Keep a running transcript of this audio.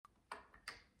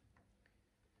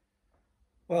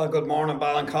Well, good morning,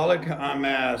 Ballincollig.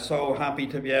 I'm so happy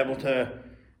to be able to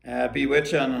be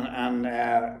with you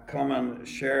and come and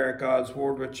share God's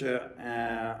word with you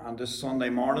on this Sunday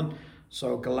morning.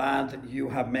 So glad that you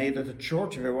have made it to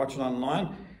church. If you're watching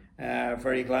online,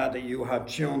 very glad that you have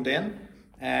tuned in.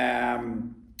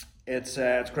 It's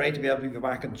great to be able to be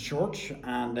back in church,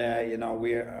 and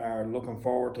we are looking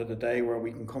forward to the day where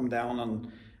we can come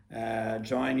down and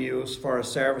join you for a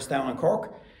service down in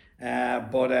Cork.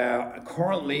 But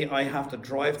currently I have to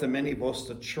drive the minibus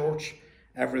to church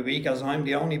every week, as I'm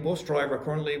the only bus driver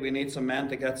currently. We need some men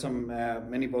to get some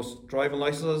minibus driving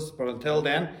licenses, but until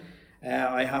then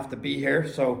I have to be here,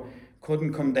 so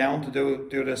couldn't come down to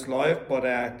do this live, but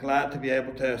glad to be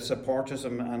able to support us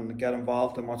and get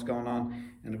involved in what's going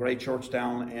on in the great church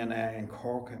down in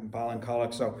Cork and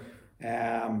Ballincollig. So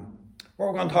what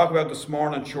we're going to talk about this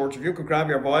morning, church, if you could grab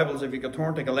your Bibles, if you could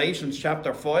turn to Galatians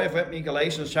chapter 5 with me,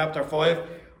 Galatians chapter 5,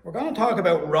 we're going to talk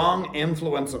about wrong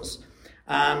influences.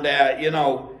 And,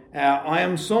 I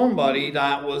am somebody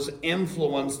that was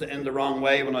influenced in the wrong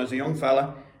way when I was a young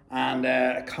fella, and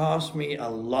it cost me a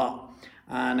lot.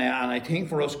 And I think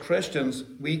for us Christians,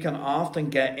 we can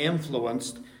often get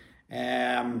influenced,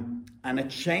 and it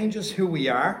changes who we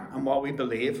are and what we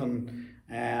believe, and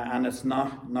it's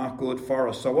not good for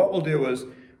us. So what we'll do is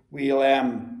we'll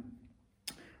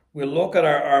look at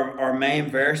our main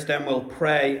verse, then we'll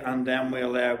pray, and then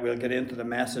we'll get into the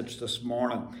message this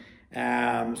morning.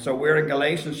 So we're in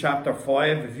Galatians chapter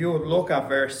 5. If you would look at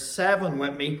verse 7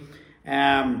 with me,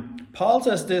 Paul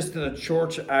says this to the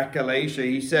church at Galatia.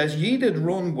 He says, "Ye did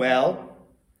run well.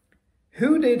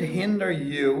 Who did hinder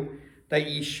you that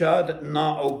ye should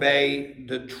not obey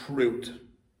the truth?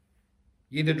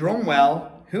 Ye did run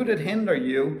well. Who did hinder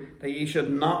you that ye should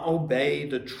not obey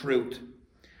the truth?"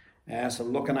 So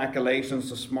looking at Galatians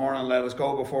this morning, let us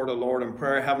go before the Lord in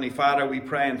prayer. Heavenly Father, we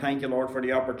pray and thank you, Lord, for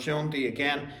the opportunity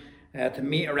again to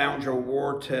meet around your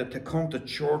word, to come to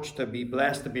church, to be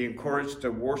blessed, to be encouraged,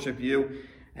 to worship you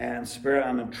in spirit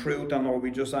and in truth. And Lord,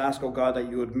 we just ask, oh God, that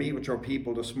you would meet with your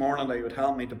people this morning, that you would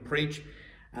help me to preach,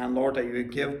 and Lord, that you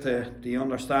would give the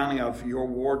understanding of your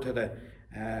word to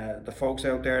the folks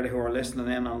out there who are listening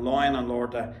in online, and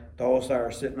Lord, those that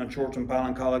are sitting in church in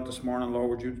Ballincollig this morning, Lord,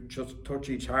 would you just touch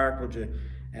each heart? Would you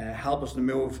help us to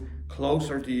move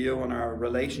closer to you and our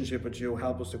relationship with you?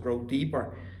 Help us to grow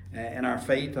deeper in our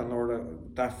faith, and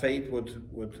Lord, that faith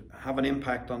would have an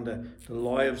impact on the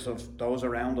lives of those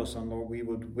around us, and Lord, we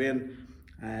would win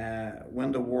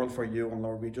the world for you. And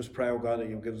Lord, we just pray, oh God, that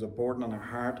you'll give us a burden on our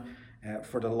heart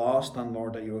for the lost, and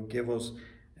Lord, that you will give us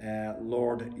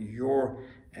Lord,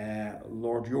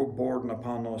 your burden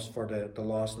upon us for the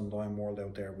lost and dying world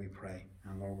out there, we pray.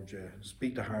 And Lord, would you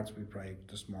speak to hearts, we pray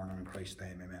this morning in Christ's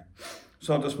name, amen.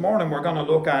 So this morning we're going to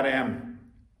look at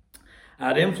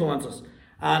influences.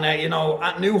 And,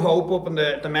 at New Hope, up in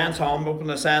the men's home, up in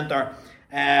the centre,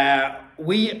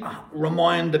 we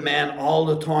remind the men all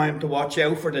the time to watch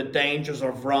out for the dangers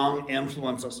of wrong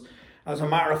influences. As a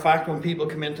matter of fact, when people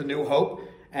come into New Hope,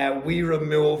 we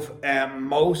remove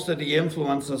most of the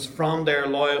influences from their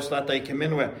lives that they come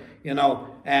in with.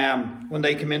 When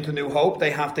they come into New Hope, they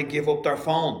have to give up their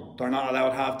phone. They're not allowed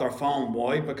to have their phone.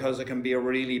 Why? Because it can be a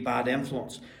really bad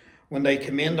influence. When they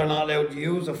come in, they're not allowed to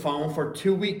use a phone for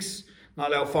 2 weeks.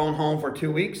 Not allowed phone home for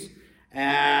 2 weeks.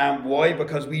 Why?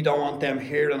 Because we don't want them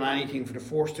hearing anything for the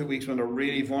first 2 weeks when they're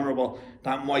really vulnerable.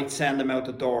 That might send them out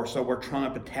the door. So we're trying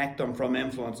to protect them from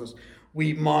influences.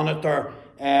 We monitor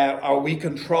or we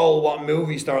control what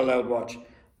movies they're allowed to watch.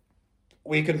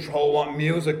 We control what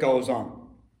music goes on.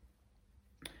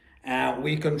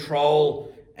 We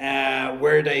control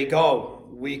where they go.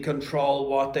 We control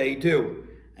what they do.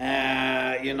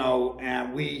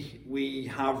 We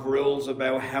have rules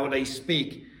about how they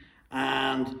speak.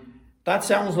 And that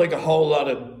sounds like a whole lot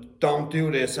of don't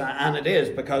do this. And it is,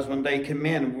 because when they come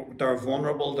in, they're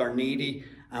vulnerable, they're needy.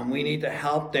 And we need to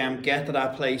help them get to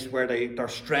that place where they're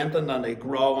strengthened and they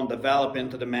grow and develop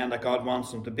into the men that God wants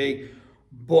them to be.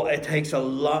 But it takes a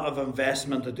lot of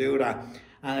investment to do that.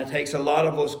 And it takes a lot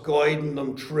of us guiding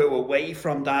them through, away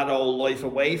from that old life,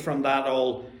 away from that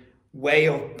old way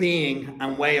of being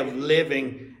and way of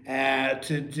living,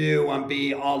 to do and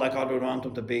be all that God would want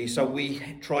them to be. So we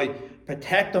try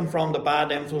protect them from the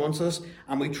bad influences,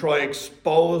 and we try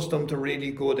expose them to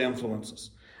really good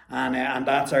influences. And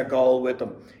that's our goal with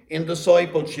them. In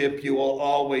discipleship, you will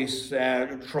always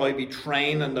try be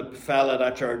training the fella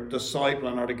that you're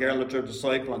discipling or the girl that you're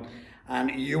discipling.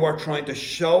 And you are trying to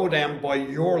show them by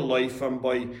your life and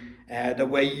by the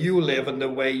way you live and the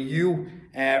way you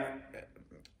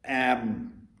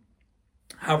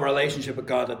have a relationship with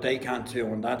God that they can too,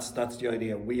 and that's the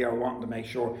idea. We are wanting to make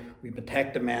sure we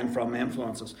protect the men from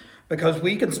influences, because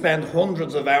we can spend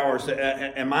hundreds of hours.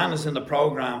 A man is in the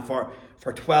program for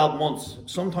 12 months,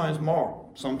 sometimes more,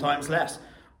 sometimes less,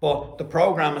 but the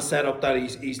program is set up that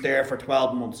he's there for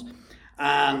 12 months,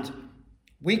 and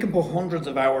we can put hundreds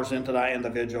of hours into that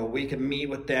individual. We can meet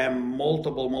with them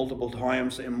multiple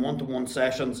times in one-to-one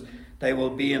sessions. They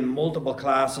will be in multiple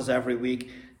classes every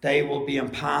week. They will be in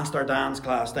Pastor Dan's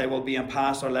class. They will be in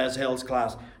Pastor Les Hill's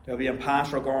class. They'll be in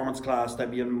Pastor Gorman's class. They'll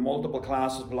be in multiple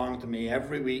classes belonging to me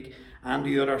every week, and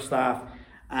the other staff.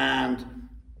 And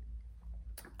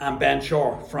Ben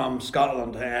Shore from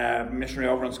Scotland,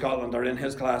 missionary over in Scotland, are in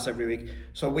his class every week.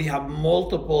 So we have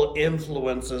multiple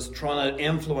influences trying to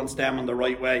influence them in the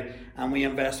right way, and we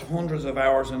invest hundreds of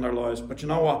hours in their lives. But you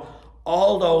know what?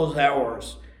 All those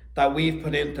hours that we've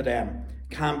put into them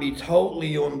can be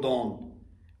totally undone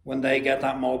when they get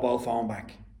that mobile phone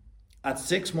back. At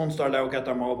 6 months, they're allowed to get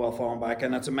their mobile phone back,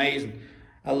 and it's amazing.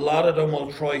 A lot of them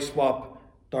will try swap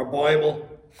their Bible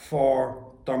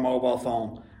for their mobile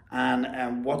phone.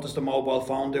 And what does the mobile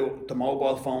phone do? The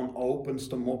mobile phone opens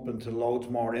them up into loads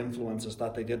more influences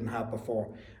that they didn't have before.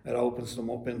 It opens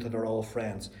them up into their old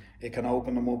friends. It can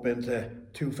open them up into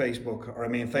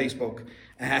Facebook.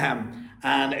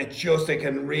 And it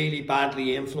can really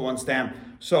badly influence them.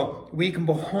 So we can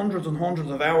put hundreds and hundreds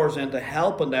of hours into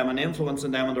helping them and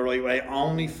influencing them in the right way,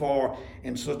 only for,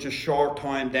 in such a short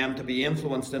time, them to be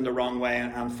influenced in the wrong way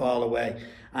and fall away.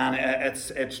 And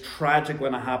it's tragic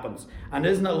when it happens. And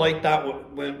isn't it like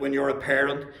that when you're a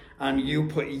parent and you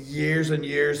put years and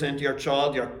years into your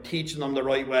child? You're teaching them the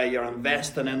right way, you're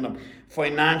investing in them.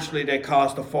 Financially, they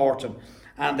cost a fortune,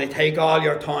 and they take all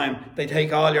your time, they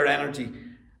take all your energy,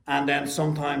 and then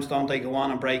sometimes don't they go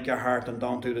on and break your heart and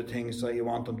don't do the things that you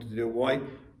want them to do. Why?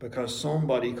 Because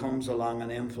somebody comes along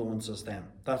and influences them.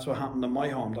 That's what happened in my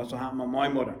home. That's what happened with my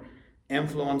mother.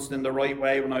 Influenced in the right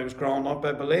way when I was growing up,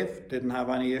 I believe. Didn't have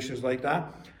any issues like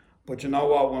that. But you know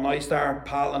what? When I started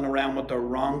palling around with the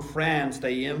wrong friends,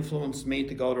 they influenced me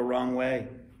to go the wrong way.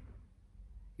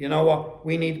 You know what?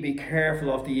 We need to be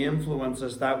careful of the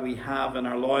influences that we have in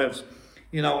our lives.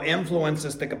 You know, influence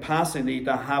is the capacity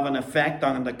to have an effect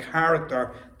on the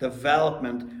character,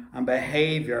 development, and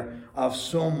behaviour of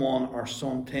someone or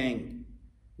something.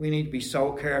 We need to be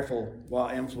so careful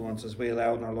what influences we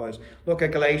allow in our lives. Look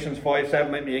at Galatians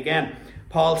 5:7 with me again.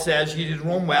 Paul says, you did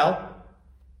run well.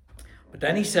 But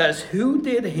then he says, who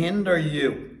did hinder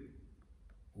you?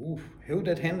 Who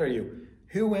did hinder you?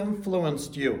 Who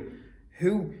influenced you?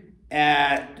 Who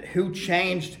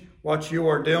changed what you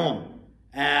were doing?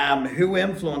 Who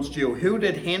influenced you? Who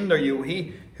did hinder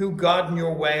you? Who got in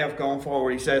your way of going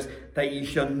forward? He says that you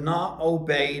should not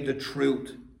obey the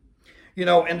truth. You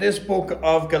know, in this book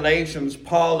of Galatians,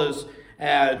 Paul is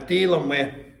dealing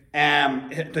with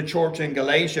the church in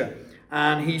Galatia,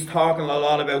 and he's talking a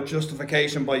lot about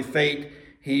justification by faith.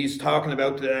 He's talking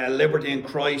about liberty in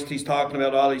Christ. He's talking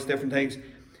about all these different things.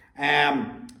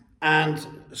 And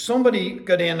somebody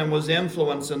got in and was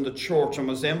influencing the church and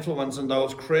was influencing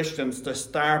those Christians to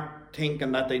start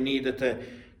thinking that they needed to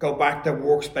go back to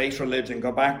works-based religion,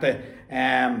 go back to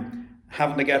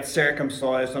having to get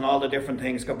circumcised and all the different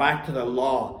things, go back to the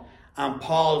law. And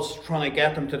Paul's trying to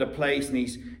get them to the place, and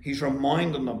he's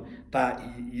reminding them that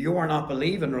you are not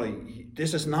believing right.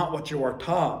 This is not what you were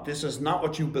taught. This is not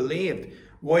what you believed.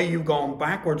 Why are you going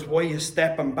backwards? Why are you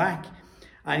stepping back?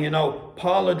 And you know,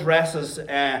 Paul addresses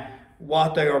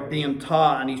what they are being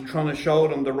taught, and he's trying to show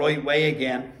them the right way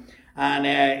again. And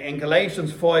in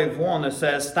Galatians 5:1 it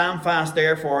says, stand fast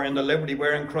therefore in the liberty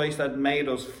wherein Christ had made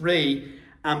us free,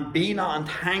 and be not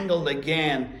entangled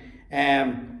again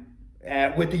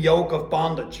with the yoke of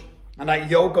bondage. And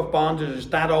that yoke of bondage is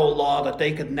that old law that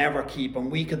they could never keep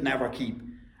and we could never keep.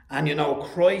 And you know,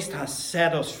 Christ has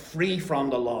set us free from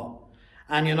the law.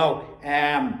 And you know,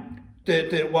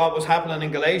 what was happening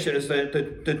in Galatia is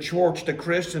the church, the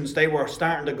Christians, they were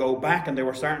starting to go back, and they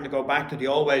were starting to go back to the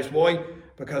old ways. Why?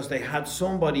 Because they had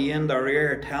somebody in their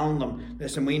ear telling them,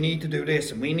 listen, we need to do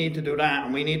this and we need to do that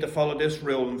and we need to follow this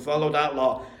rule and follow that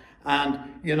law. And,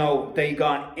 you know, they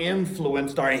got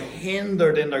influenced or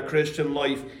hindered in their Christian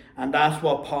life. And that's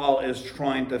what Paul is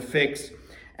trying to fix.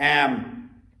 Let's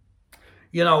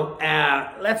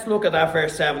look at that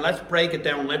verse 7. Let's break it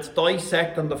down. Let's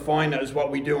dissect and define it, is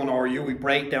what we do in RU. We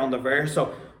break down the verse.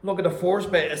 So look at the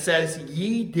first bit. It says,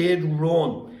 ye did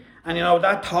run. And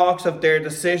that talks of their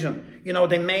decision.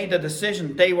 They made a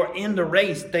decision. They were in the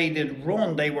race. They did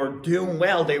run. They were doing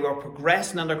well. They were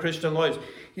progressing in their Christian lives.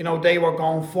 They were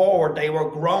going forward. They were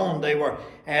growing. They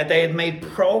had made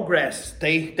progress.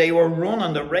 They were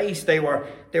running the race. They were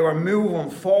moving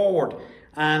forward.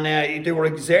 And they were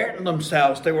exerting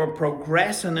themselves. They were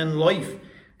progressing in life.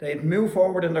 They had moved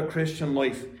forward in their Christian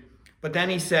life. But then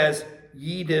he says,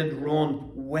 ye did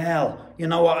run well.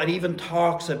 It even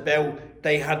talks about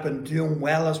they had been doing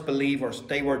well as believers.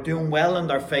 They were doing well in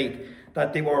their faith.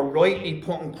 That they were rightly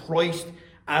putting Christ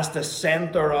as the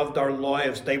center of their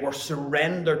lives. They were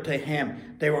surrendered to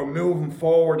him. They were moving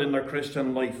forward in their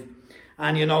Christian life.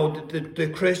 And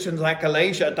the Christians like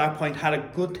Galatia at that point had a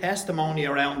good testimony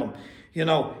around them.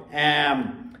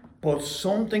 But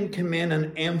something came in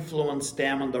and influenced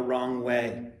them in the wrong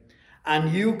way.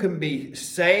 And you can be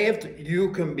saved,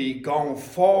 you can be going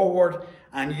forward,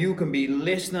 and you can be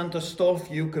listening to stuff,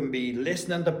 you can be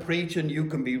listening to preaching, you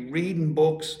can be reading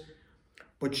books.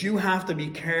 But you have to be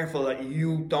careful that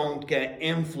you don't get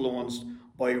influenced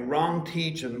by wrong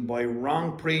teaching, by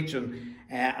wrong preaching,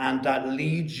 and that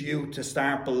leads you to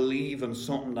start believing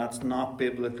something that's not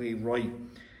biblically right.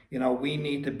 We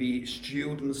need to be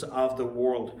students of the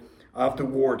word.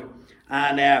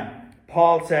 And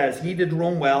Paul says he did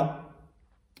run well.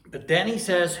 But then he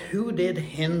says, who did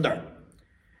hinder?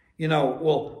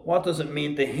 Well, what does it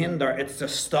mean to hinder? It's to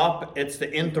stop, it's to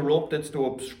interrupt, it's to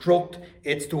obstruct,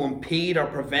 it's to impede or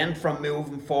prevent from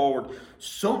moving forward.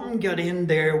 Something got in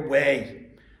their way.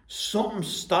 Something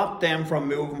stopped them from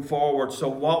moving forward. So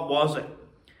what was it?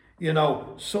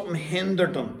 Something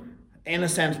hindered them. In a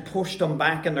sense, pushed them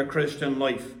back in their Christian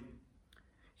life.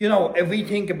 If we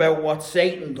think about what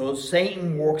Satan does,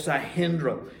 Satan works at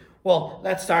hindering. Well,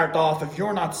 let's start off. If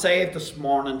you're not saved this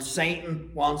morning,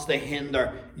 Satan wants to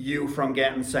hinder you from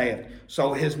getting saved.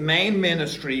 So his main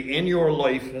ministry in your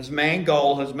life, his main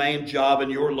goal, his main job in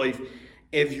your life,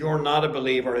 if you're not a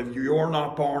believer, if you're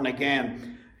not born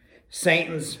again,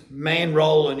 Satan's main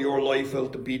role in your life will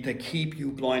be to keep you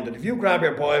blinded. If you grab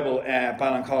your Bible,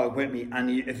 Ballincollig, with me,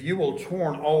 and if you will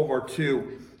turn over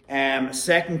to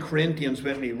 2 Corinthians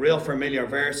with me, real familiar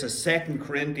verses, 2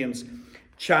 Corinthians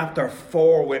chapter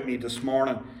 4 with me this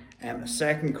morning.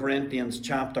 2 Corinthians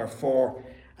chapter 4.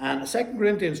 And 2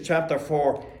 Corinthians chapter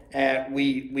 4,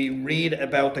 we read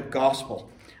about the gospel.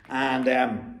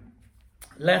 And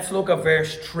let's look at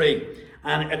verse 3.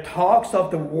 And it talks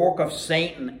of the work of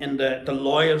Satan in the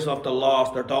lives of the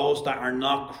lost, or those that are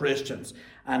not Christians,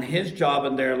 and his job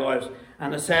in their lives.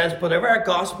 And it says, but if our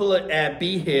gospel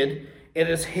be hid, it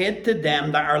is hid to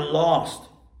them that are lost.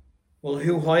 Well,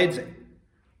 who hides it?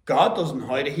 God doesn't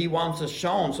hide it. He wants it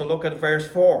shown. So look at verse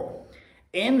 4.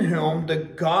 In whom the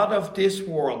God of this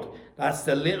world, that's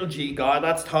the little g God,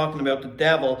 that's talking about the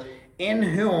devil, in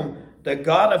whom the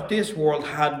God of this world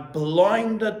had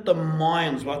blinded the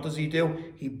minds. What does he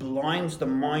do? He blinds the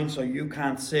minds so you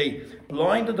can't see.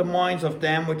 Blinded the minds of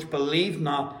them which believe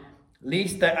not,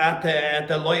 lest at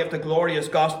the light of the glorious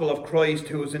gospel of Christ,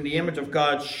 who is in the image of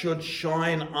God, should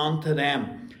shine unto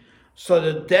them. So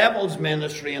the devil's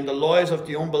ministry in the lives of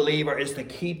the unbeliever is to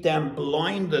keep them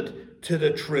blinded to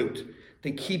the truth.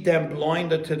 To keep them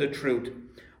blinded to the truth.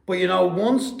 But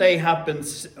once they've been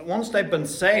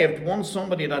saved, once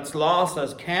somebody that's lost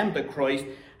has come to Christ,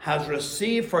 has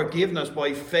received forgiveness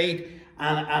by faith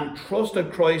and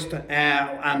trusted Christ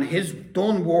and his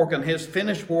done work and his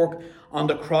finished work on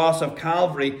the cross of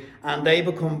Calvary, and they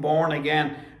become born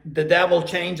again, the devil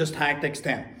changes tactics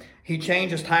then. He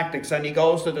changes tactics and he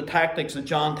goes to the tactics of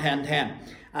John 10:10.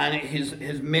 And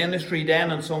his ministry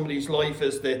then in somebody's life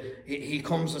is he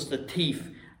comes as the thief,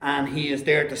 and he is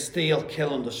there to steal,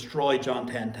 kill and destroy. John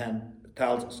 10:10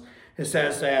 tells us. It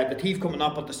says the thief coming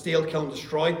not but to steal, kill and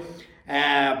destroy.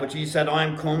 But Jesus said, I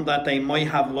am come that they might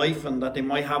have life and that they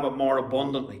might have it more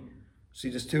abundantly. See,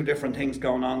 there's two different things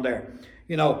going on there.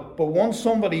 But once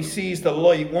somebody sees the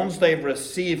light, once they've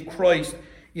received Christ,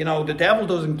 the devil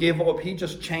doesn't give up. He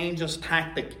just changes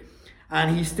tactic.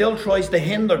 And he still tries to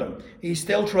hinder them. He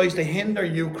still tries to hinder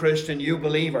you, Christian, you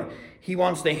believer. He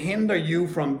wants to hinder you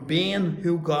from being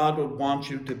who God would want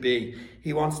you to be.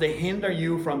 He wants to hinder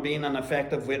you from being an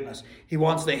effective witness. He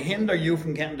wants to hinder you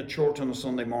from getting to church on a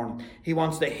Sunday morning. He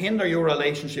wants to hinder your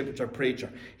relationship with your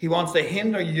preacher. He wants to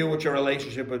hinder you with your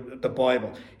relationship with the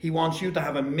Bible. He wants you to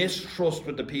have a mistrust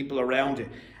with the people around you.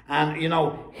 And,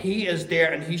 he is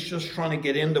there and he's just trying to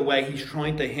get in the way. He's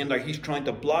trying to hinder. He's trying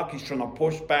to block. He's trying to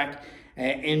push back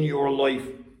in your life.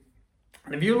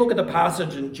 And if you look at the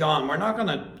passage in John, we're not going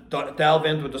to delve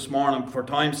into it this morning for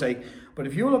time's sake, But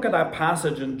if you look at that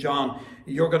passage in John,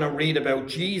 you're going to read about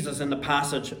Jesus in the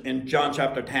passage in John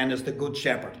chapter 10 as the Good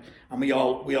Shepherd. And we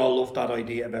all love that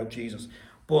idea about Jesus.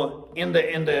 But in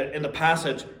the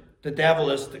passage, the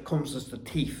devil comes as the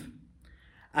thief.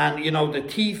 And the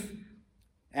thief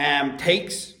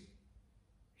takes.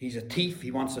 He's a thief,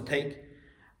 he wants to take.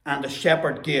 And the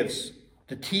shepherd gives.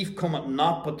 The thief cometh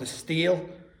not but to steal.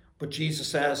 But Jesus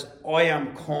says, I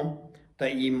am come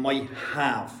that ye might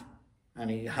have.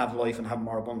 And ye have life and have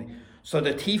more abundantly. So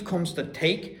the thief comes to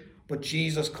take, but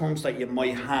Jesus comes that you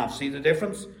might have. See the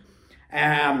difference?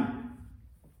 And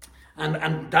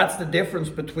that's the difference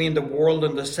between the world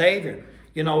and the Saviour.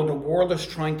 The world is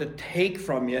trying to take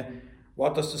from you.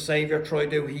 What does the Saviour try to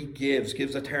do? He gives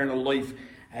eternal life,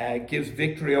 gives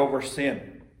victory over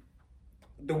sin.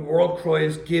 The world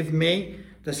cries, give me.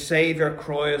 The Saviour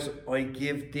cries, I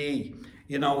give thee.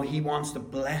 He wants to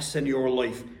bless in your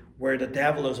life, where the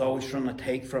devil is always trying to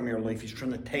take from your life. He's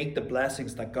trying to take the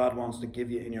blessings that God wants to give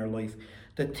you in your life.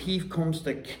 The thief comes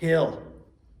to kill.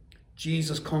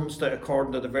 Jesus comes to,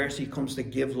 according to the verse, he comes to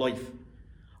give life.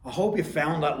 I hope you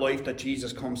found that life that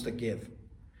Jesus comes to give.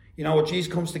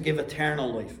 Jesus comes to give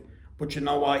eternal life. But you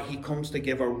know what? He comes to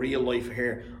give a real life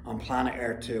here on planet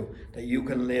Earth too. That you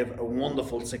can live a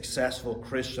wonderful, successful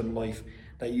Christian life.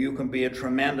 That you can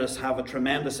have a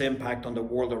tremendous impact on the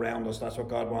world around us. That's what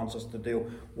God wants us to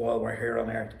do while we're here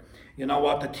on earth. You know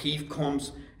what? The thief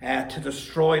comes to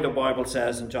destroy, the Bible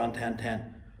says in John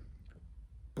 10:10.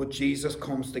 But Jesus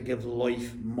comes to give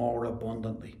life more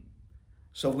abundantly.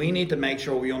 So we need to make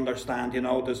sure we understand,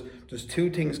 there's two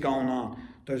things going on.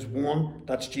 There's one,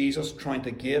 that's Jesus trying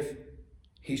to give.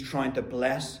 He's trying to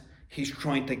bless. He's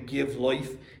trying to give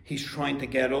life. He's trying to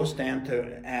get us then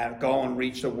to go and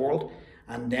reach the world.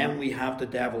 And then we have the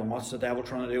devil. And what's the devil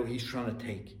trying to do? He's trying to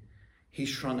take.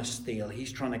 He's trying to steal.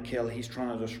 He's trying to kill. He's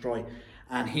trying to destroy.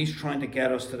 And he's trying to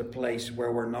get us to the place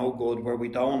where we're no good, where we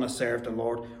don't want to serve the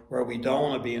Lord, where we don't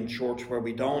want to be in church, where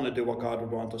we don't want to do what God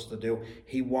would want us to do.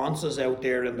 He wants us out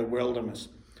there in the wilderness.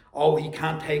 Oh, he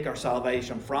can't take our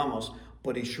salvation from us,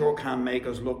 but he sure can make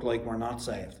us look like we're not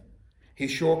saved. He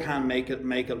sure can make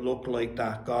it look like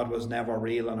that God was never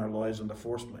real in our lives in the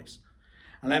first place.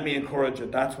 And let me encourage you,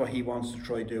 that's what he wants to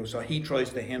try to do. So he tries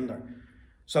to hinder.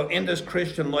 So in this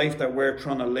Christian life that we're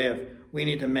trying to live, we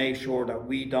need to make sure that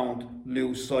we don't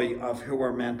lose sight of who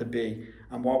we're meant to be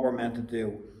and what we're meant to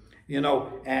do.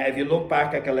 If you look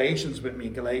back at Galatians with me,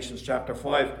 Galatians chapter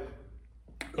 5,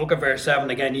 look at verse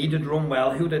 7 again. Ye did run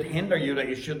well. Who did hinder you that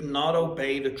you should not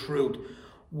obey the truth?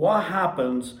 What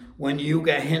happens when you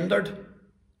get hindered?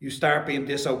 You start being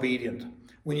disobedient.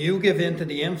 When you give in to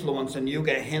the influence and you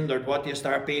get hindered, what do you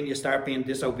start being? You start being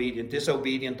disobedient.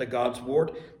 Disobedient to God's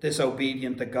word.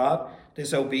 Disobedient to God.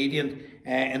 Disobedient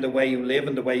in the way you live,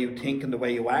 and the way you think, and the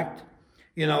way you act.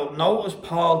 Notice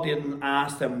Paul didn't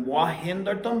ask them what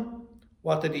hindered them.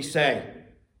 What did he say?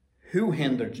 Who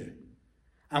hindered you?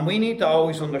 And we need to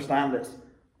always understand this.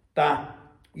 That,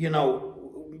 when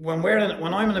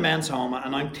I'm in the men's home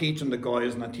and I'm teaching the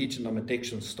guys and I'm teaching them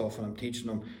addiction stuff and I'm teaching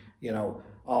them,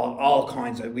 all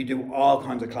kinds of, we do all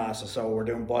kinds of classes. So we're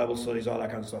doing Bible studies, all that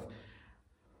kind of stuff.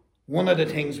 One of the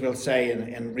things we'll say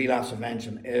in relapse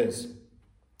prevention is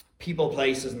people,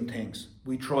 places and things.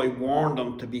 We try warn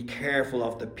them to be careful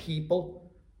of the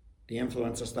people, the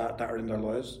influences that are in their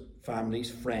lives,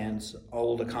 families, friends,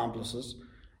 old accomplices,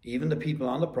 even the people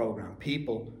on the program,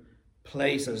 people,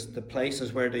 places, the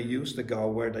places where they used to go,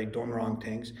 where they've done wrong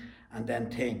things, and then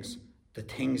things, the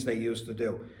things they used to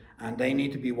do. And they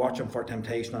need to be watching for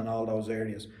temptation in all those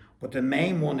areas. But the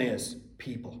main one is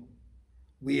people.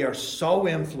 We are so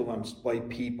influenced by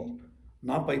people,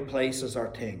 not by places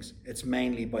or things. It's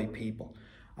mainly by people.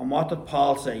 And what did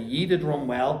Paul say? Ye did run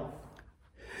well.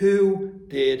 Who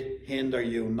did hinder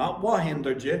you? Not what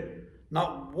hindered you.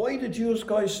 Not why did you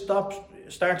guys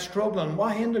start struggling?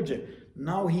 What hindered you?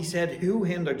 No, he said who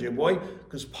hindered you. Why?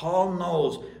 Because Paul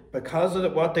knows, because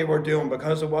of what they were doing,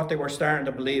 because of what they were starting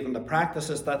to believe and the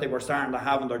practices that they were starting to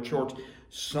have in their church,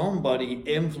 somebody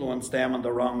influenced them in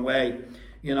the wrong way.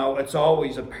 It's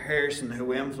always a person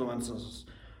who influences us.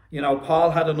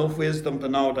 Paul had enough wisdom to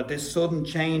know that this sudden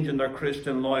change in their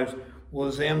Christian lives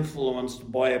was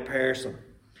influenced by a person.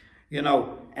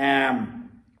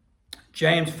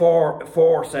 James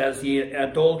 4 says, ye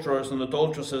adulterers and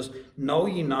adulteresses, know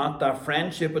ye not that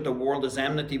friendship with the world is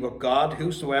enmity with God?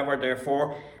 Whosoever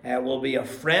therefore will be a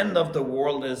friend of the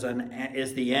world is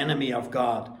the enemy of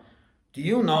God. Do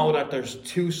you know that there's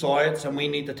two sides and we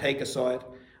need to take a side?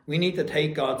 We need to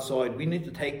take God's side. We need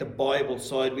to take the Bible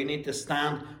side. We need to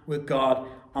stand with God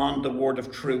on the word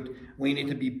of truth. We need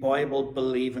to be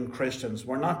Bible-believing Christians.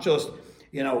 We're not just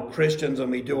Christians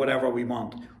and we do whatever we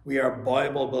want. We are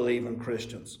Bible-believing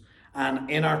Christians. And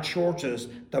in our churches,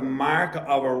 the mark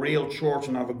of a real church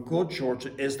and of a good church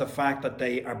is the fact that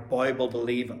they are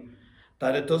Bible-believing.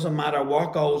 That it doesn't matter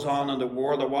what goes on in the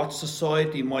world or what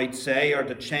society might say or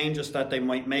the changes that they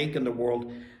might make in the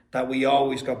world, that we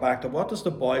always go back to what does the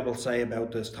Bible say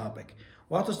about this topic?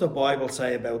 What does the Bible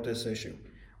say about this issue?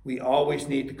 We always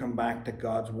need to come back to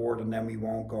God's word, and then we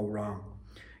won't go wrong.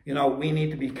 We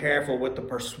need to be careful with the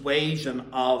persuasion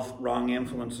of wrong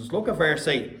influences. Look at verse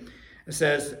 8. It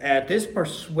says, this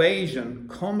persuasion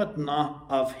cometh not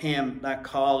of him that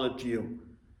calleth you.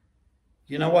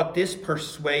 You know what? This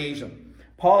persuasion.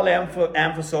 Paul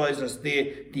emphasizes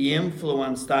the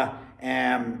influence that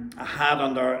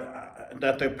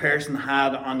that the person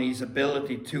had on his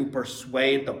ability to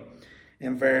persuade them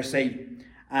in verse 8.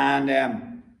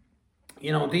 And,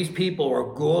 these people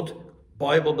were good,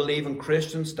 Bible-believing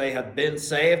Christians. They had been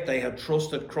saved. They had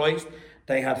trusted Christ.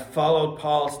 They had followed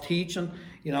Paul's teaching.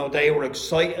 They were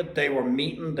excited. They were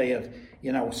meeting. They had,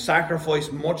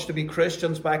 sacrificed much to be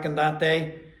Christians back in that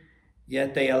day.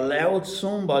 Yet they allowed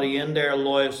somebody in their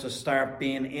lives to start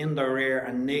being in their ear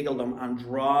and niggle them and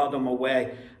draw them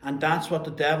away. And that's what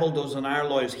the devil does in our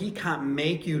lives. He can't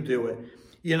make you do it.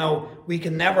 We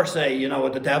can never say,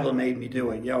 the devil made me do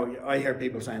it. I hear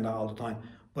people saying that all the time.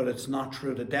 But it's not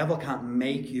true. The devil can't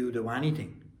make you do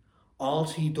anything. All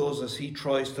he does is he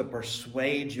tries to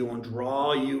persuade you and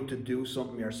draw you to do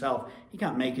something yourself. He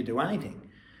can't make you do anything.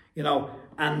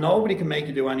 And nobody can make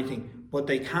you do anything. But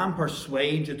they can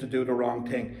persuade you to do the wrong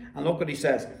thing. And look what he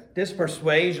says. This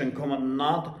persuasion cometh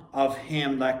not of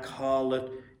him that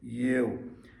calleth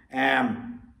you.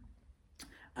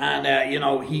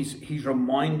 He's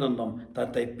reminding them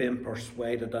that they've been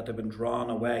persuaded, that they've been drawn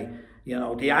away.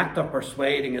 The act of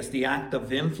persuading is the act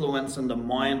of influencing the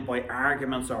mind by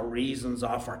arguments or reasons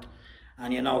offered.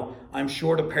 And, I'm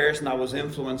sure the person that was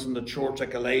influencing the church at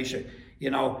Galatia,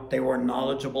 they were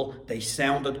knowledgeable, they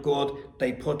sounded good,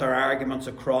 they put their arguments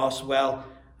across well.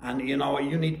 And, you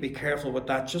need to be careful with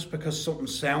that. Just because something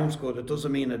sounds good, it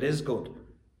doesn't mean it is good.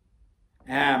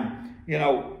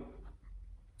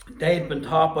 They had been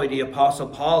taught by the Apostle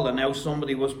Paul, and now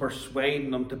somebody was persuading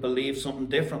them to believe something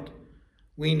different.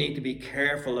 We need to be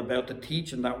careful about the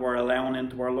teaching that we're allowing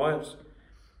into our lives.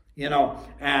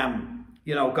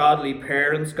 Godly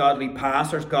parents, godly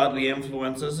pastors, godly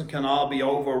influences can all be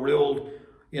overruled,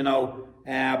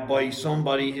 by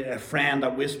somebody, a friend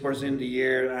that whispers in the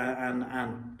ear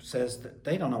and says that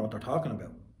they don't know what they're talking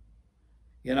about.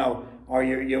 Or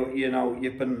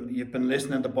you've been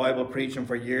listening to Bible preaching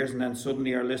for years, and then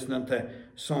suddenly you're listening to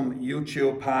some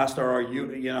YouTube pastor or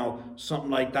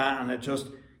something like that, and it just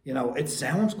it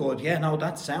sounds good. Yeah, no,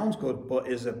 that sounds good, but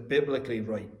is it biblically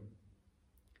right?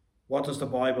 What does the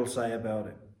Bible say about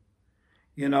it?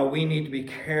 We need to be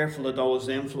careful of those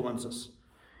influences.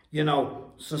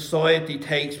 Society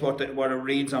takes what it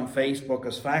reads on Facebook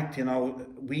as fact.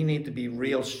 We need to be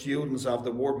real students of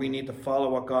the Word. We need to follow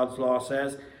what God's law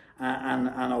says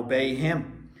and obey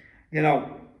Him.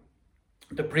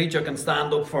 The preacher can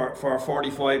stand up for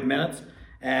 45 minutes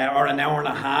or an hour and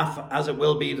a half, as it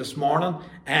will be this morning.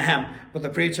 But the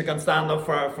preacher can stand up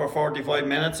for 45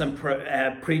 minutes and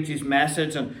preach his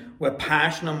message and with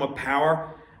passion and with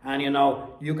power. And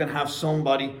you can have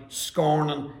somebody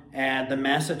scorning the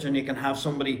message, and you can have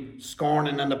somebody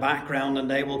scorning in the background, and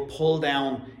they will pull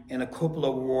down in a couple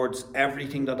of words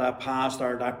everything that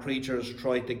pastor or that preacher has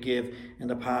tried to give in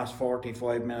the past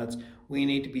 45 minutes. We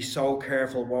need to be so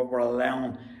careful what we're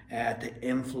allowing to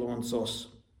influence us.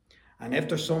 And if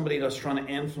there's somebody that's trying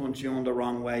to influence you in the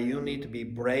wrong way, you need to be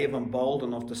brave and bold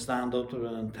enough to stand up to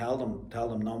them and tell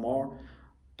them no more.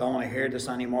 Don't want to hear this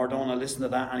anymore. Don't want to listen to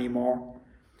that anymore.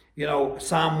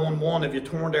 Psalm 1:1, if you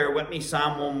turn there with me,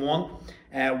 Psalm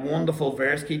 1:1, wonderful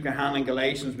verse. Keep your hand in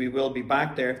Galatians, we will be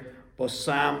back there. But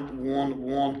Psalm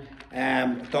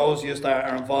 1:1, those of you that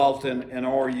are involved in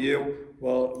RU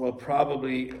will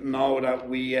probably know that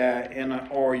we, in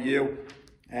RU,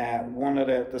 one of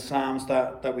the Psalms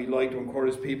that we like to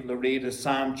encourage people to read is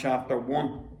Psalm chapter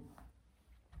 1.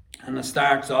 And it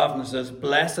starts off and it says,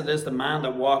 "Blessed is the man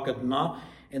that walketh not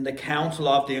in the counsel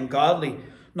of the ungodly,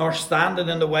 nor standeth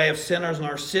in the way of sinners,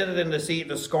 nor sitteth in the seat of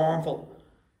the scornful."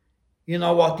 You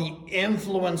know what? The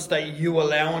influence that you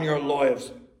allow in your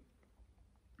lives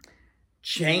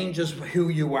changes who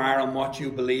you are and what you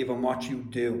believe and what you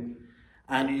do.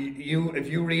 And if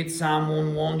you read Psalm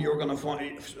 1:1, you're going to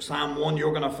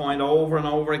find over and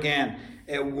over again,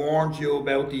 it warns you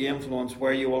about the influence,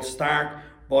 where you will start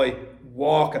by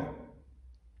walking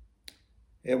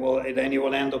Then you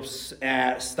will end up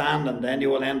standing, then you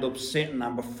will end up sitting,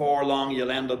 and before long you'll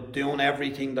end up doing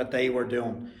everything that they were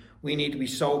doing. We need to be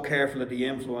so careful of the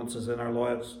influences in our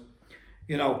lives.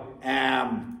 Turn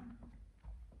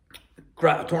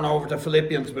over to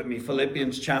Philippians with me,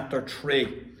 Philippians chapter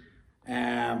 3.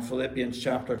 Philippians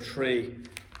chapter 3,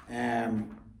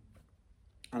 and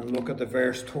look at the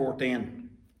verse 13.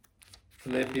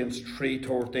 Philippians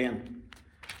 3:13.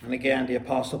 And again, the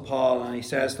Apostle Paul, and he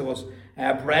says to us,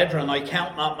 brethren, I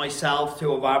count not myself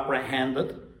to have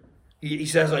apprehended. He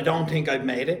says, I don't think I've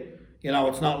made it.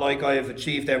 It's not like I have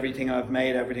achieved everything and I've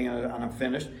made everything and I'm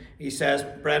finished. He says,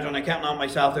 brethren, I count not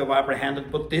myself to have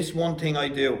apprehended, but this one thing I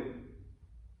do.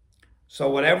 So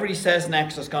whatever he says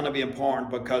next is going to be important,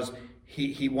 because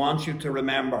he wants you to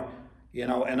remember,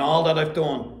 in all that I've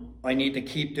done, I need to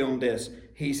keep doing this.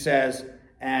 He says,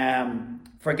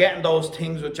 forgetting those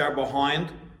things which are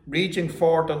behind, reaching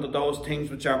forth unto those things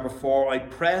which are before, I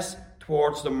press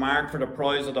towards the mark for the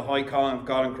prize of the high calling of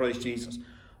God in Christ Jesus.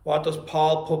 What does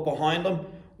Paul put behind him?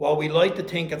 Well, we like to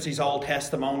think it's his old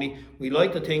testimony. We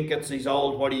like to think it's his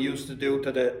old, what he used to do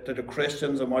to the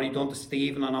Christians, and what he done to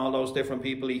Stephen and all those different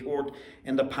people he hurt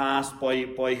in the past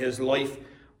by his life.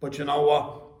 But you know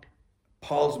what?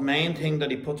 Paul's main thing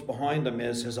that he puts behind him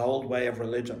is his old way of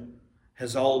religion.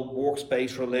 His old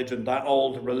works-based religion, that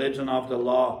old religion of the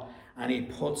law. And he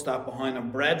puts that behind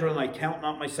him. Brethren, I count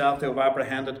not myself to have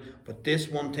apprehended, but this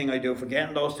one thing I do,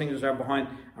 forgetting those things which are behind,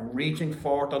 and reaching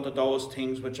forth unto those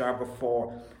things which are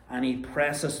before. And he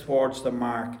presses towards the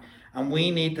mark. And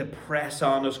we need to press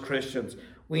on as Christians.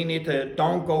 We need to,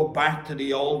 don't go back to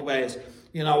the old ways.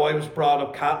 I was brought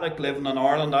up Catholic, living in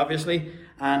Ireland, obviously,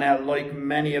 and like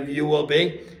many of you will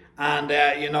be. And,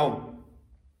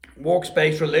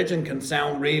 works-based religion can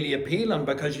sound really appealing,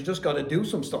 because you just got to do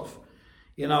some stuff.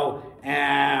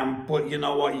 But you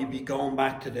know what, you'd be going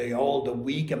back to the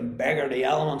weak and beggarly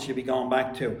elements you'd be going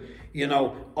back to.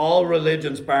 All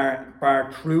religions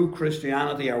bar true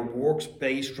Christianity are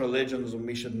works-based religions, and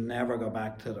we should never go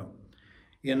back to them.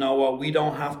 You know what, we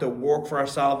don't have to work for our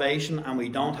salvation, and we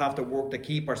don't have to work to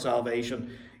keep our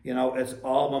salvation. It's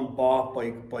all been bought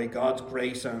by God's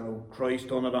grace, and Christ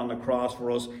done it on the cross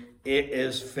for us. It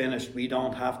is finished. We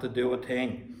don't have to do a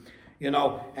thing.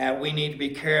 We need to be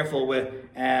careful with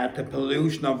the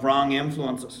pollution of wrong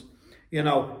influences.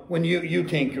 When you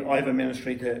think, I have a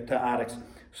ministry to addicts.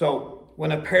 So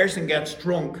when a person gets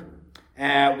drunk,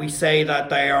 we say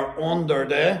that they are under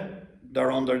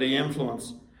the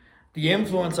influence. The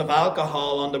influence of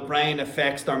alcohol on the brain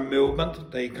affects their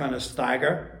movement. They kind of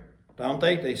stagger, don't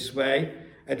they? They sway.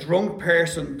 A drunk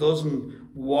person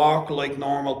doesn't walk like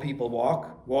normal people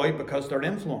walk. Why? Because they're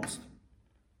influenced.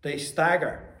 They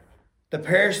stagger. The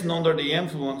person under the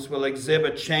influence will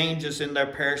exhibit changes in their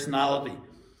personality.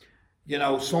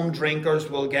 Some drinkers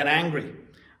will get angry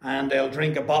and they'll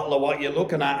drink a bottle of what you're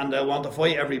looking at and they'll want to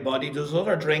fight everybody. There's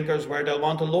other drinkers where they'll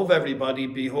want to love everybody,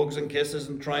 be hugs and kisses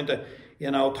and trying to,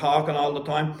 talking all the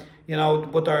time.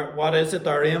 But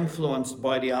they're influenced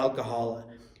by the alcohol.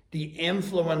 The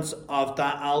influence of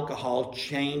that alcohol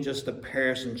changes the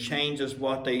person, changes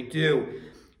what they do.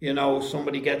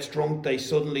 Somebody gets drunk, they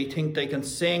suddenly think they can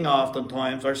sing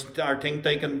oftentimes, or think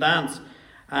they can dance.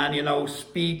 And,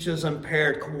 speech is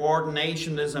impaired,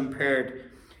 coordination is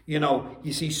impaired.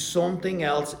 You see, something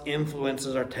else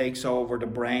influences or takes over the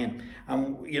brain.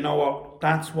 And you know what?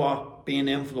 That's what being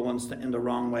influenced in the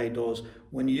wrong way does.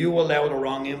 When you allow the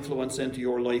wrong influence into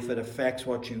your life, it affects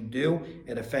what you do,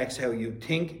 it affects how you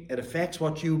think, it affects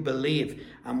what you believe.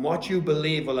 And what you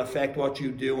believe will affect what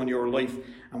you do in your life.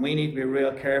 And we need to be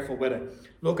real careful with it.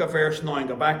 Look at verse 9.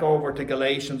 Go back over to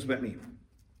Galatians with me.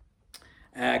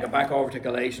 Go back over to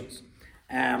Galatians.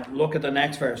 Look at the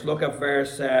next verse. Go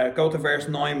to verse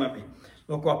 9 with me.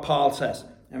 Look what Paul says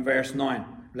in verse 9.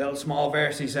 Little small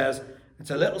verse, he says.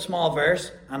 It's a little small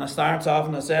verse, and it starts off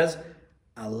and it says,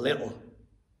 a little.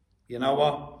 You know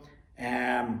what?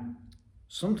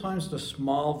 Sometimes the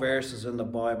small verses in the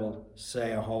Bible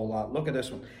say a whole lot. Look at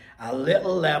this one. A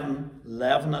little leaven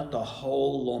leaveneth the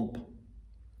whole lump.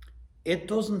 It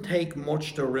doesn't take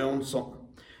much to ruin something.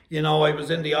 I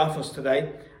was in the office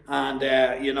today, and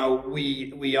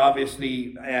we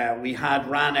obviously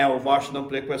ran out of washing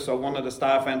up liquid, so one of the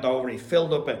staff went over and he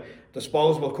filled up a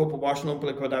disposable cup of washing up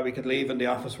liquid that we could leave in the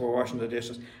office for washing the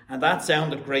dishes, and that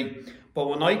sounded great. But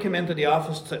when I came into the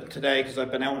office today, because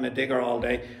I've been out in a digger all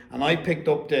day, and I picked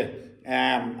up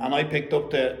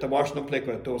the washing up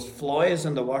liquid, there was flies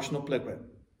in the washing up liquid.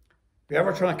 If you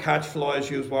ever try to catch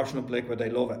flies, use washing up liquid, they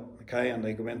love it, okay, and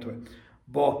they go into it.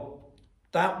 But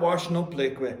that washing up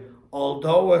liquid,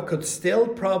 although it could still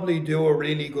probably do a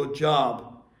really good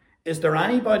job, Is there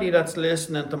anybody that's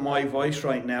listening to my voice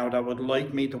right now that would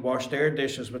like me to wash their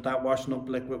dishes with that washing up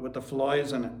liquid with the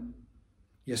flies in it?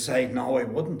 You say, no, I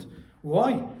wouldn't.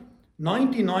 Why?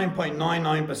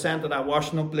 99.99% of that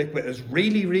washing up liquid is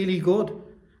really, really good.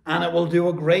 And it will do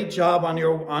a great job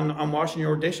on washing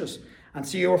your dishes. And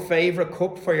see your favourite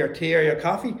cup for your tea or your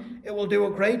coffee, it will do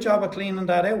a great job of cleaning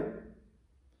that out.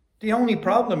 The only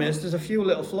problem is there's a few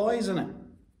little flies in it.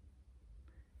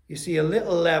 You see, a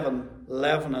little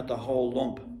leaven at the whole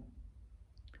lump.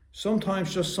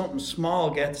 Sometimes just something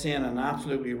small gets in and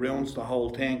absolutely ruins the whole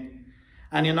thing.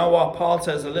 And you know what? Paul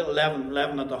says a little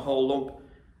leaven at the whole lump.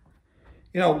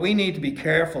 You know, we need to be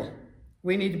careful.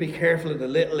 We need to be careful of the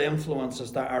little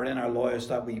influences that are in our lives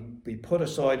that we put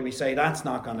aside. We say, that's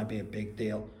not going to be a big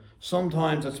deal.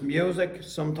 Sometimes it's music.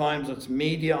 Sometimes it's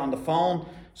media on the phone.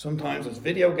 Sometimes it's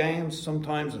video games.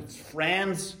 Sometimes it's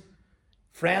friends.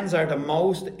 Friends are the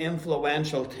most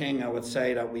influential thing, I would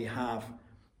say, that we have,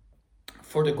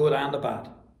 for the good and the bad.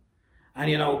 And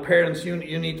you know, parents, you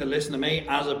need to listen to me.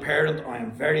 As a parent, I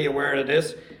am very aware of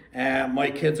this.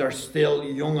 My kids are still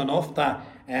young enough that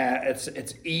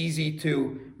it's easy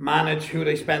to manage who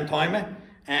they spend time with,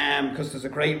 because there's a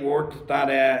great word that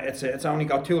it's only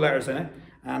got 2 letters in it,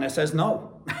 and it says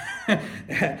no.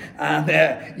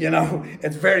 And you know,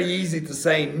 it's very easy to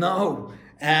say no,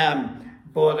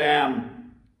 but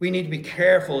we need to be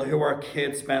careful who our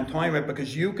kids spend time with,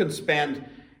 because you can spend,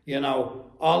 you know,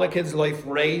 all a kid's life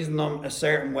raising them a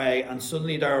certain way, and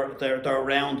suddenly they're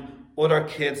around other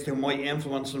kids who might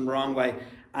influence them the wrong way,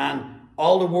 and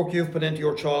all the work you've put into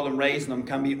your child and raising them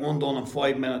can be undone in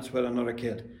 5 minutes with another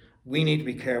kid. We need to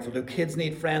be careful. Do kids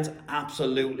need friends?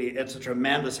 Absolutely. It's a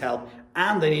tremendous help,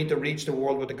 and they need to reach the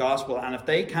world with the gospel. And if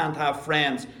they can't have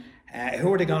friends,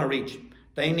 who are they going to reach?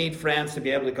 They need friends to be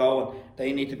able to go.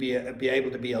 They need to be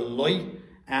able to be a light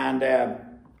and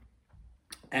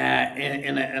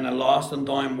in a lost and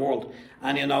dying world.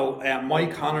 And you know,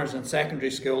 Mike Connor's in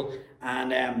secondary school,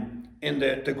 and in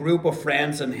the group of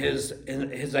friends in his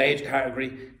age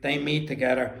category, they meet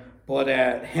together. But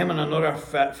him and another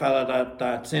fella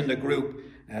that's in the group,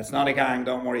 it's not a gang,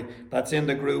 don't worry, that's in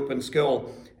the group in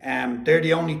school, they're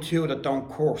the only two that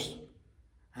don't curse,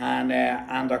 and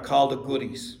they're called the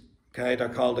goodies. Okay, they're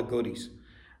called the goodies,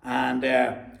 and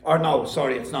or no,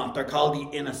 sorry, it's not. They're called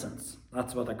the innocents.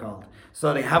 That's what they're called.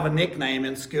 So they have a nickname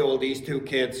in school, these two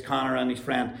kids, Connor and his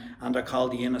friend, and they're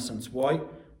called the innocents. Why?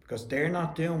 Because they're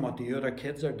not doing what the other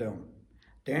kids are doing.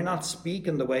 They're not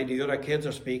speaking the way the other kids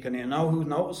are speaking. You know who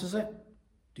notices it?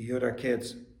 The other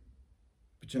kids.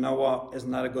 But you know what?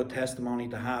 Isn't that a good testimony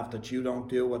to have, that you don't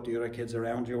do what the other kids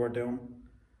around you are doing?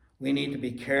 We need to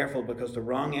be careful, because the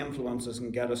wrong influences can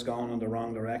get us going in the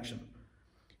wrong direction.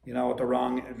 You know, the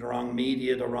wrong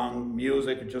media, the wrong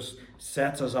music, it just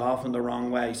sets us off in the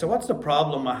wrong way. So what's the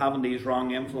problem with having these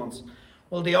wrong influences?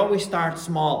 Well, they always start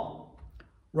small.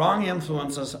 Wrong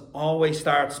influences always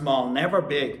start small, never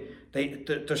big.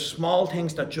 There's small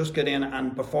things that just get in,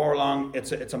 and before long,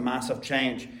 it's a massive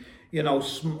change. You know,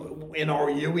 in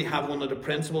RU, we have one of the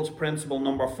principles, principle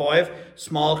number 5,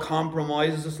 small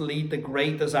compromises lead to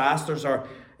great disasters, or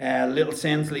little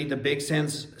sins lead to big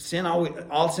sins.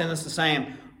 All sin is the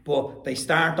same, but they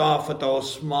start off with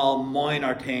those small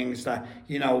minor things that,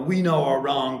 you know, we know are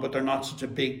wrong, but they're not such a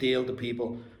big deal to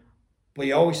people. But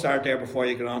you always start there before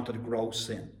you get on to the gross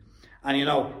sin. And you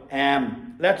know,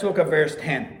 let's look at verse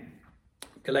 10.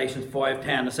 Galatians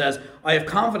 5:10, it says, I have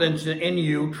confidence in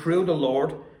you through the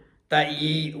Lord, that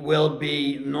ye will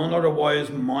be none otherwise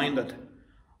minded,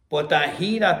 but that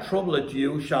he that troubleth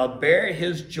you shall bear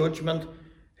his judgment,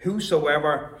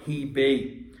 whosoever he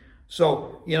be.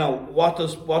 So, you know, what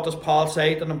does Paul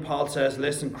say to them? Paul says,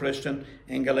 listen, Christian,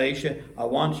 in Galatia, I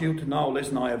want you to know,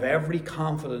 listen, I have every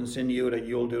confidence in you that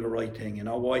you'll do the right thing. You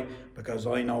know why? Because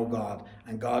I know God,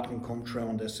 and God can come through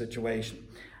in this situation.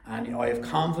 And I have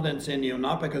confidence in you,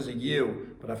 not because of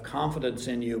you, but I have confidence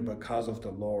in you because of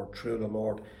the Lord, through the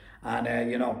Lord.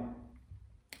 And, you know,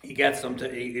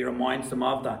 he reminds them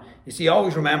of that. You see,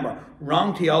 always remember,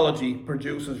 wrong theology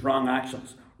produces wrong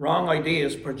actions. Wrong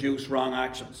ideas produce wrong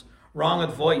actions. Wrong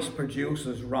advice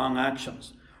produces wrong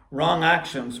actions. Wrong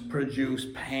actions produce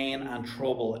pain and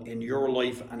trouble in your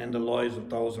life and in the lives of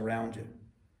those around you.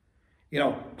 You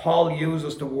know, Paul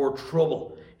uses the word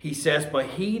trouble. He says, but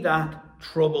he that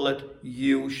troubleth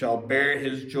you shall bear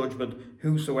his judgment,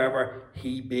 whosoever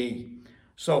he be.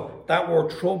 So that word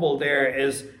trouble there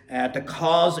is to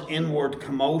cause inward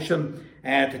commotion,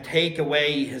 to take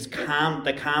away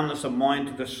the calmness of mind,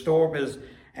 to disturb his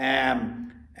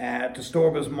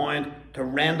mind, to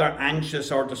render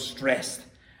anxious or distressed.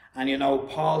 And you know,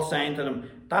 Paul's saying to them,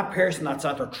 that person that's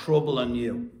at their troubling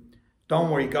you, Don't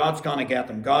worry, God's going to get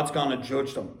them. God's going to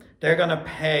judge them. They're going to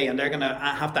pay, and they're going to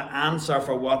have to answer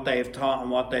for what they've taught and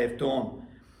what they've done.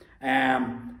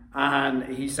 And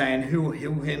he's saying, who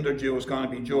hindered you is going to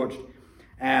be judged.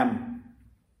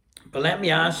 But let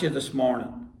me ask you this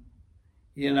morning,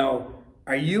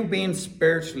 are you being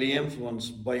spiritually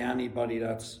influenced by anybody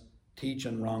that's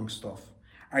teaching wrong stuff?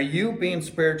 Are you being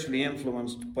spiritually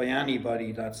influenced by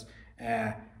anybody that's,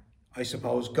 I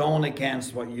suppose, going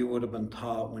against what you would have been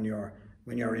taught when you're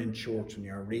in church and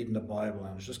you're reading the Bible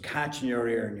and it's just catching your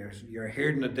ear and you're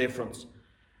hearing the difference?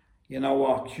 You know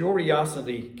what?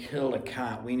 Curiosity killed a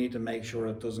cat. We need to make sure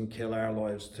it doesn't kill our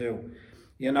lives too.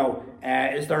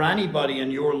 Is there anybody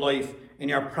in your life, in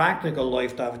your practical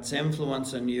life, that's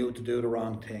influencing you to do the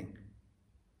wrong thing?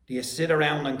 Do you sit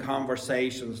around in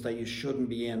conversations that you shouldn't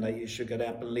be in, that you should get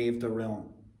up and leave the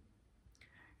room?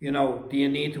 Do you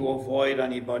need to avoid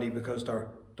anybody because they're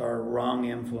a wrong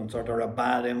influence or they're a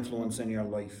bad influence in your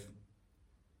life?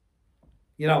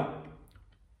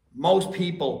 Most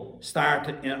people start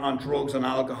on drugs and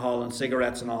alcohol and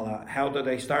cigarettes and all that. How do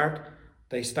they start?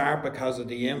 They start because of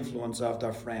the influence of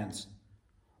their friends.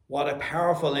 What a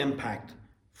powerful impact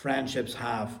friendships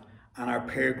have and our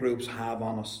peer groups have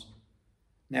on us.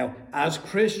 Now, as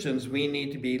Christians, we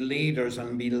need to be leaders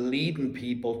and be leading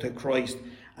people to Christ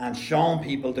and showing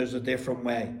people there's a different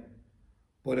way.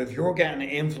 But if you're getting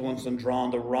influenced and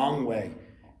drawn the wrong way,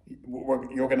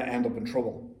 you're going to end up in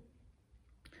trouble.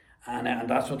 And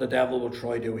that's what the devil will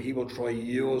try to do. He will try to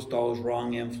use those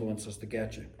wrong influences to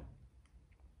get you.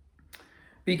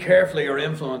 Be careful of your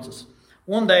influences.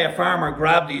 One day a farmer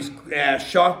grabbed his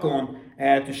shotgun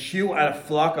to shoot at a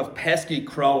flock of pesky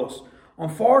crows.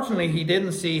 Unfortunately, he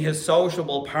didn't see his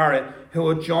sociable parrot who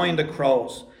had joined the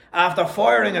crows. After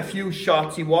firing a few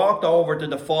shots, he walked over to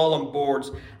the fallen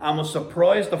birds and was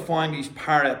surprised to find his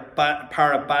parrot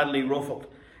badly ruffled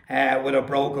with a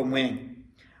broken wing.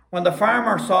 When the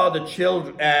farmer's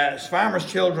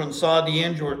children saw the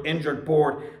injured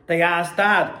bird, they asked,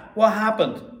 "Dad, what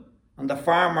happened?" And the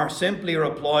farmer simply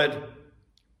replied,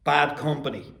 "Bad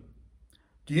company."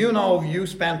 Do you know if you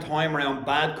spend time around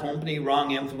bad company,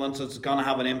 wrong influences, it's going to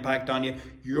have an impact on you?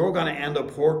 You're going to end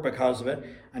up hurt because of it,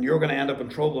 and you're going to end up in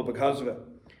trouble because of it.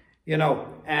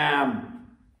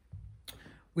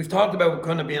 We've talked about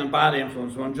kind of being a bad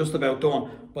influence. I'm just about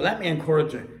done. But let me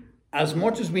encourage you. As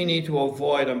much as we need to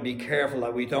avoid and be careful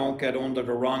that we don't get under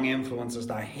the wrong influences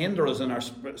that hinder us in our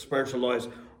spiritual lives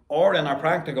or in our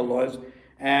practical lives,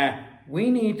 we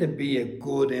need to be a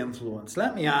good influence.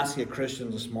 Let me ask you,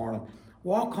 Christians, this morning,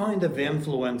 what kind of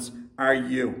influence are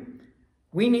you?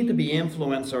 We need to be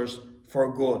influencers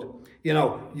for good.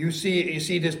 You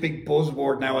see this big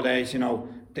buzzword nowadays,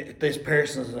 this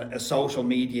person is a social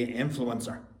media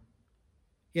influencer.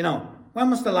 When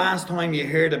was the last time you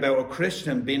heard about a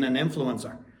Christian being an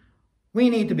influencer? We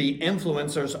need to be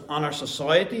influencers on our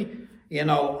society,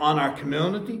 on our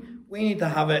community. We need to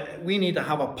have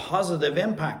a positive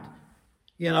impact.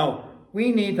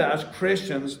 We need to, as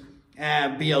Christians,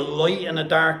 be a light in a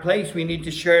dark place. We need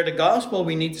to share the gospel.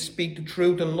 We need to speak the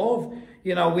truth in love.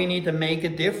 We need to make a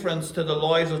difference to the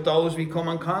lives of those we come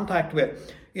in contact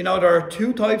with. There are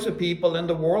two types of people in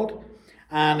the world,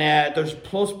 and there's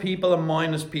plus people and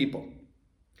minus people.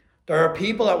 There are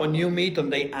people that when you meet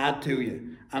them, they add to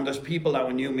you, and there's people that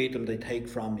when you meet them, they take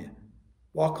from you.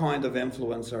 What kind of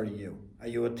influence are you? Are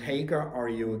you a taker or are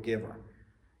you a giver?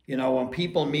 When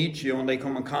people meet you and they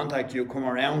come in contact you, come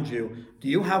around you, do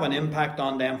you have an impact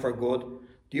on them for good?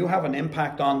 Do you have an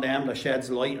impact on them that sheds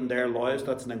light in their lives?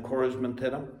 That's an encouragement to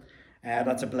them.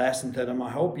 That's a blessing to them.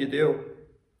 I hope you do.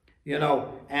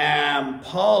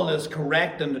 Paul is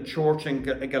correcting the church in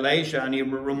Galatia, and he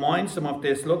reminds them of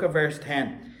this. Look at verse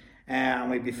 10, and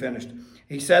we'll be finished.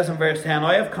 He says in verse 10,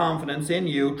 "I have confidence in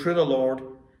you through the Lord,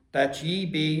 that ye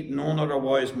be none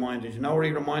otherwise minded." You know what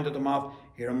he reminded them of?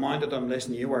 He reminded them,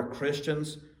 listen, you are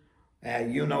Christians.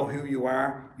 You know who you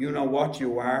are. You know what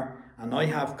you are. And I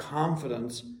have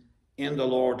confidence in the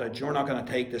Lord that you're not going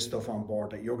to take this stuff on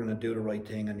board, that you're going to do the right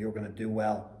thing and you're going to do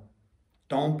well.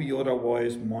 Don't be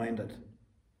otherwise minded.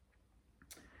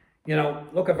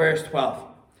 Look at verse 12.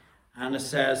 And it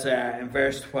says in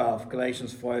verse 12,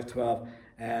 Galatians 5:12,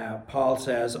 Paul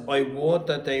says, "I would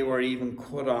that they were even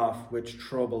cut off which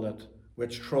trouble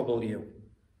you."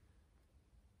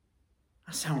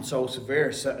 That sounds so severe,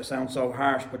 it sounds so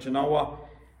harsh, but you know what?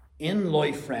 In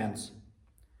life, friends,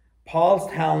 Paul's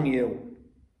telling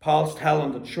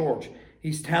the church,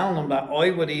 he's telling them that I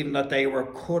would even that they were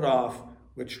cut off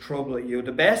which trouble you.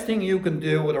 The best thing you can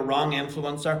do with a wrong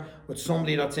influencer, with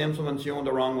somebody that's influenced you in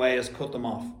the wrong way, is cut them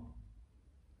off.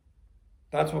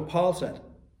 That's what Paul said.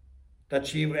 that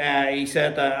he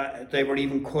said that they were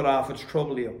even cut off its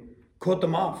trouble you. Cut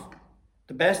them off.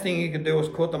 The best thing you can do is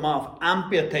cut them off.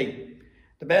 Amputate.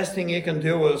 The best thing you can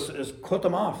do is cut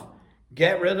them off.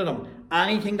 Get rid of them.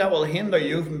 Anything that will hinder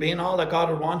you from being all that God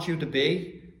would want you to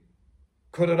be,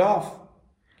 cut it off.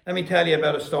 Let me tell you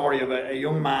about a story of a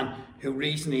young man who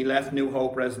recently left New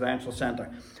Hope Residential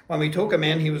Centre. When we took him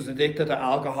in, he was addicted to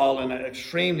alcohol, and an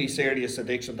extremely serious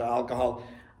addiction to alcohol.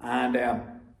 And,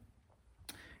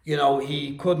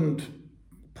 he couldn't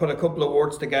put a couple of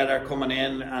words together coming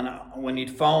in, and when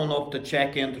he'd phone up to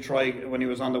check in to try when he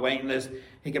was on the waiting list,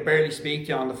 he could barely speak to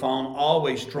you on the phone,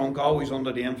 always drunk, always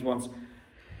under the influence.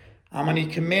 And when he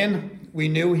came in, we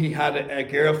knew he had a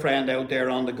girlfriend out there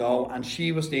on the go, and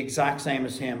she was the exact same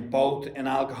as him, both in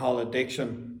alcohol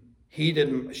addiction. She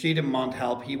didn't want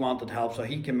help, he wanted help, so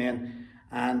he came in.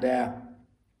 And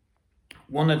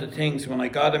one of the things, when I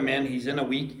got him in, he's in a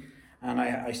week, and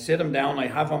I sit him down, I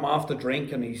have him off the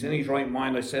drink, and he's in his right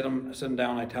mind. I sit him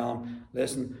down, I tell him,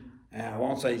 listen, I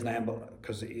won't say his name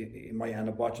because he might end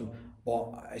up watching,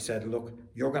 but I said, look,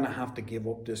 you're going to have to give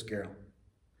up this girl.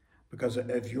 Because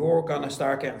if you're going to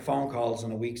start getting phone calls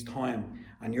in a week's time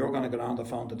and you're going to get on the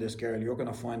phone to this girl, you're going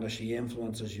to find that she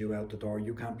influences you out the door.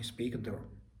 You can't be speaking to her.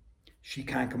 She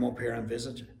can't come up here and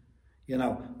visit you. You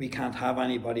know, we can't have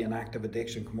anybody in active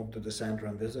addiction come up to the centre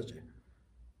and visit you.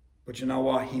 But you know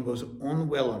what? He was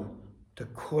unwilling to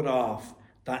cut off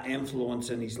that influence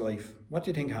in his life. What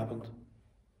do you think happened?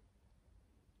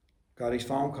 Got his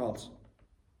phone calls.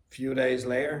 A few days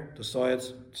later,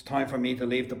 decides it's time for me to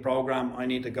leave the programme, I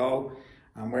need to go.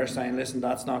 And we're saying, listen,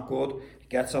 that's not good. He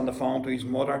gets on the phone to his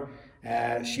mother.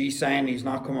 She's saying he's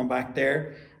not coming back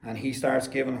there. And he starts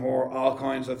giving her all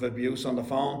kinds of abuse on the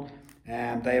phone.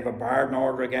 They have a pardon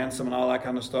order against him and all that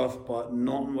kind of stuff. But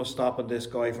nothing was stopping this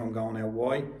guy from going out.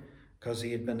 Why? Because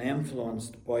he had been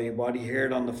influenced by what he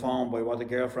heard on the phone, by what the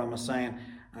girlfriend was saying.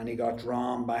 And he got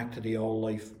drawn back to the old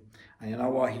life. And you know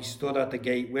what? He stood at the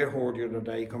gate with her the other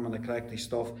day coming to collect his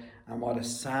stuff. And what a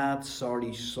sad,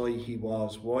 sorry sight he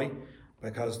was. Why?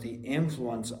 Because the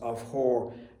influence of her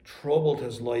troubled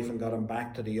his life and got him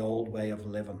back to the old way of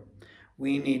living.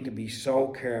 We need to be so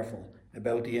careful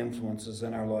about the influences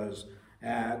in our lives.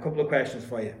 A couple of questions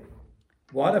for you.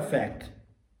 What effect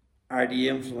are the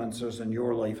influencers in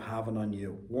your life having on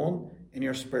you? One, in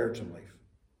your spiritual life.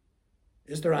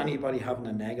 Is there anybody having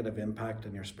a negative impact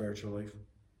in your spiritual life?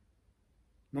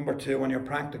 Number two, in your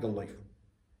practical life.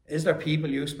 Is there people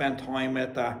you spend time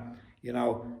with that,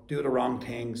 do the wrong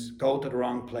things, go to the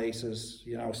wrong places,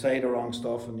 say the wrong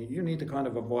stuff, and you need to kind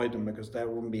of avoid them because that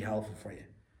wouldn't be helpful for you.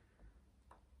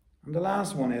 And the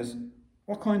last one is,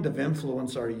 what kind of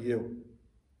influence are you?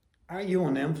 Are you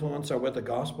an influencer with the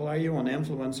gospel? Are you an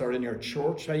influencer in your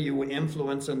church? Are you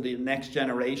influencing the next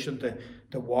generation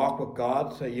to walk with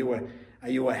God? Are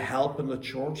you a help in the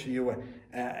church? Are you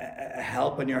a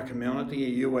help in your community?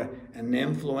 Are you an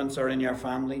influencer in your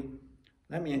family?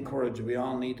 Let me encourage you, we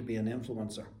all need to be an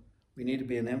influencer. We need to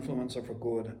be an influencer for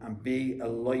good and be a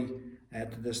light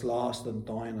to this lost and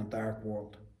dying and dark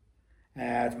world.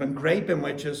 It's been great being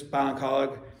with us,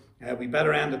 Ballincollig. We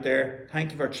better end it there.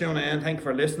 Thank you for tuning in. Thank you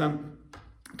for listening.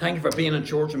 Thank you for being in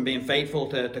church and being faithful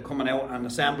to coming out and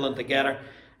assembling together.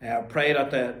 Pray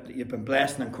that you've been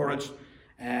blessed and encouraged.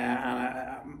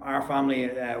 And our family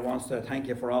wants to thank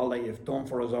you for all that you've done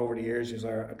for us over the years. You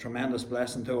are a tremendous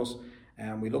blessing to us.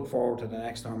 And we look forward to the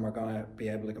next time we're going to be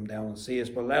able to come down and see us.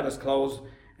 But let us close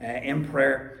in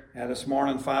prayer this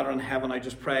morning. Father in heaven, I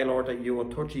just pray, Lord, that you will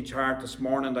touch each heart this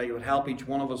morning, that you would help each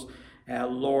one of us,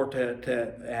 Lord,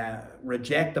 to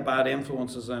reject the bad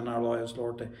influences in our lives,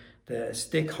 Lord, to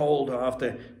stick hold of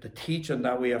the teaching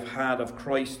that we have had of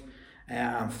Christ,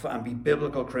 and be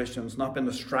biblical Christians, not been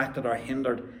distracted or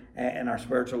hindered in our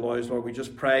spiritual lives, Lord. We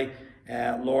just pray,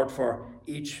 Lord, for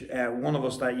each one of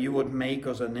us, that you would make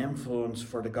us an influence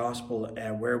for the gospel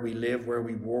where we live, where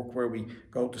we work, where we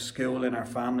go to school, in our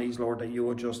families, Lord, that you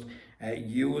would just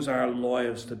use our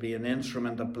lives to be an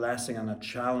instrument of blessing and a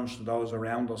challenge to those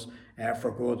around us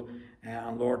for good.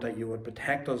 And Lord, that you would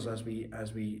protect us as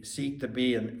we seek to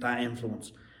be that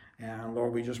influence. And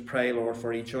Lord, we just pray, Lord,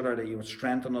 for each other, that you would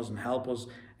strengthen us and help us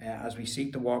as we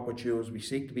seek to walk with you, as we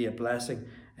seek to be a blessing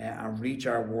and reach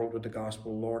our world with the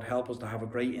gospel. Lord, help us to have a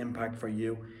great impact for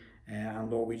you.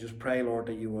 And Lord, we just pray, Lord,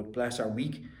 that you would bless our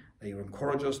week, that you would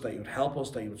encourage us, that you would help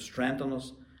us, that you would strengthen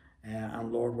us.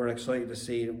 And Lord, we're excited to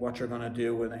see what you're going to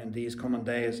do in these coming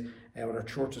days with our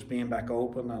churches being back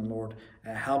open. And Lord,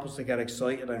 help us to get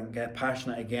excited and get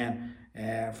passionate again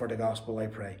for the gospel, I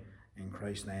pray. In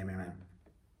Christ's name, amen.